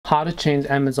How to change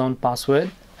Amazon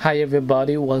password. Hi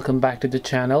everybody, welcome back to the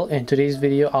channel. In today's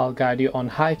video I'll guide you on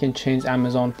how you can change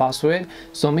Amazon password,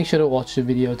 so make sure to watch the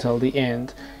video till the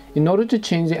end. In order to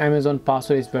change the Amazon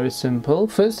password, it's very simple.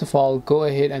 First of all, go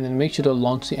ahead and then make sure to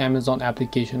launch the Amazon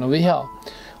application over here.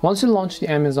 Once you launch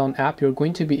the Amazon app, you're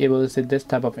going to be able to see this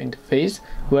type of interface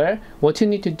where what you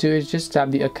need to do is just tap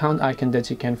the account icon that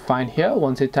you can find here.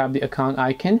 Once you tap the account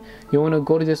icon, you want to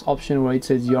go to this option where it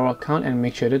says your account and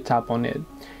make sure to tap on it.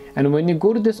 And when you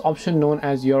go to this option known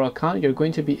as your account, you're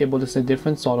going to be able to see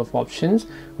different sort of options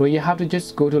where you have to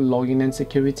just go to login and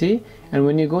security. And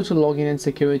when you go to login and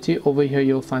security, over here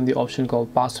you'll find the option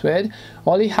called password.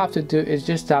 All you have to do is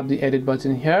just tap the edit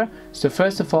button here. So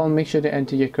first of all, make sure to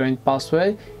enter your current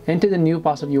password, enter the new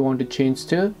password you want to change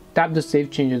to, tap the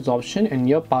save changes option, and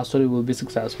your password will be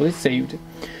successfully saved.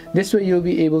 This way you'll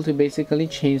be able to basically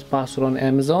change password on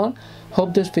Amazon.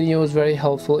 Hope this video was very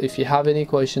helpful. If you have any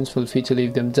questions, feel free to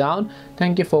leave them down.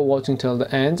 Thank you for watching till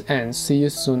the end and see you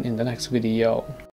soon in the next video.